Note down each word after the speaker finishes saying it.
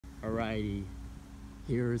Alrighty,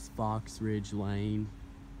 here's Fox Ridge Lane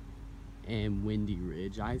and Windy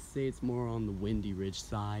Ridge. I say it's more on the Windy Ridge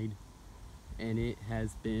side, and it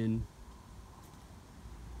has been,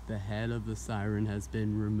 the head of the siren has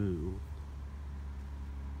been removed.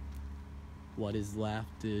 What is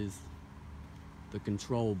left is the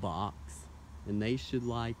control box, and they should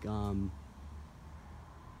well,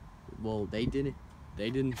 they didn't,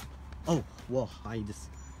 oh, well, I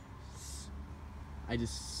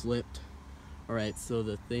just slipped. Alright, so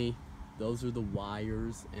those are the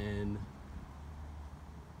wires, and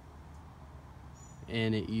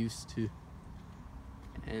it used to,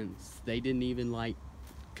 and they didn't even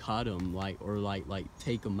cut them or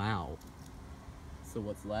take them out. So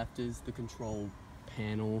what's left is the control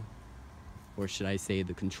panel, or should I say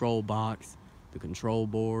the control box, the control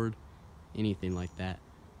board, anything like that.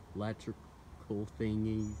 Electrical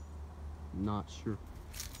thingy, not sure.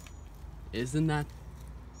 Is that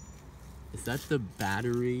the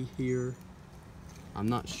battery here? I'm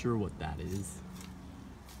not sure what that is.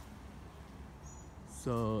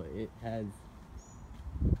 So it has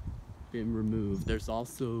been removed. There's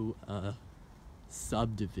also a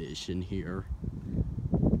subdivision here.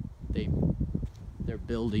 They're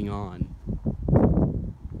building on.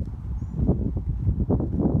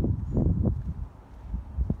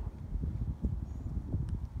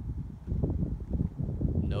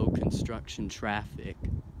 No construction traffic.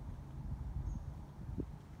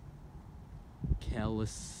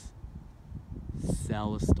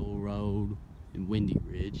 Celestial Road and Windy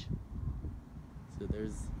Ridge. So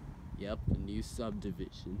there's, yep, a new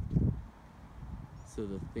subdivision. So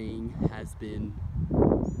the thing has been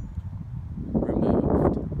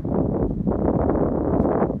removed.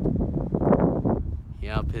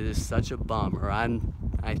 Yep, it is such a bummer. I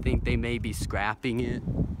think they may be scrapping it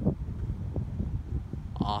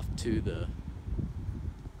off to the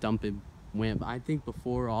dumping wimp. I think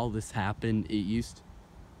before all this happened, it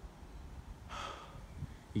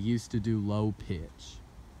used to do low pitch,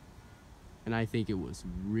 and I think it was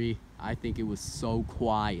so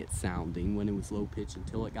quiet sounding when it was low pitch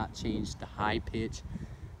until it got changed to high pitch,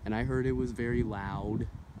 and I heard it was very loud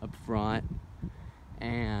up front,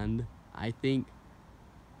 and I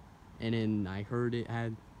heard it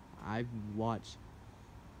had, I've watched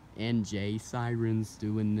NJ sirens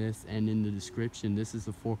doing this, and in the description this is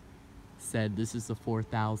a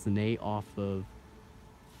 4008 off of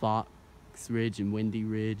Fox Ridge and Windy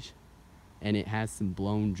Ridge, and it has some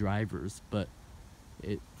blown drivers, but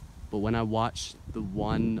when I watched the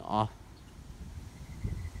one off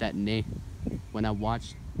that when I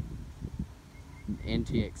watched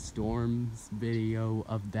NTX Storm's video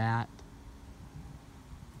of that,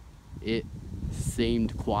 it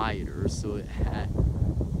seemed quieter, so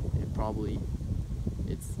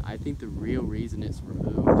I think the real reason it's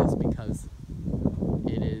removed is because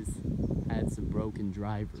it had some broken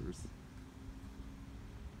drivers.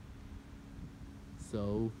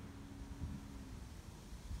 So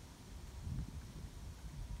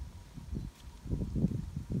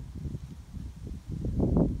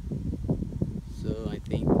I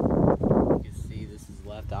think you can see this is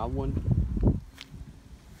left out one,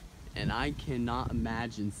 and I cannot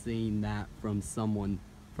imagine seeing that from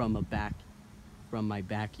my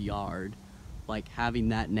backyard, like having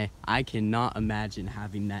that I cannot imagine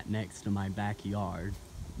having that next to my backyard,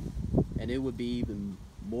 and it would be even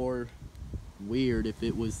more weird if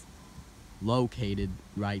it was located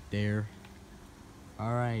right there.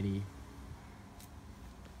 Alrighty,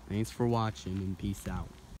 thanks for watching, and peace out.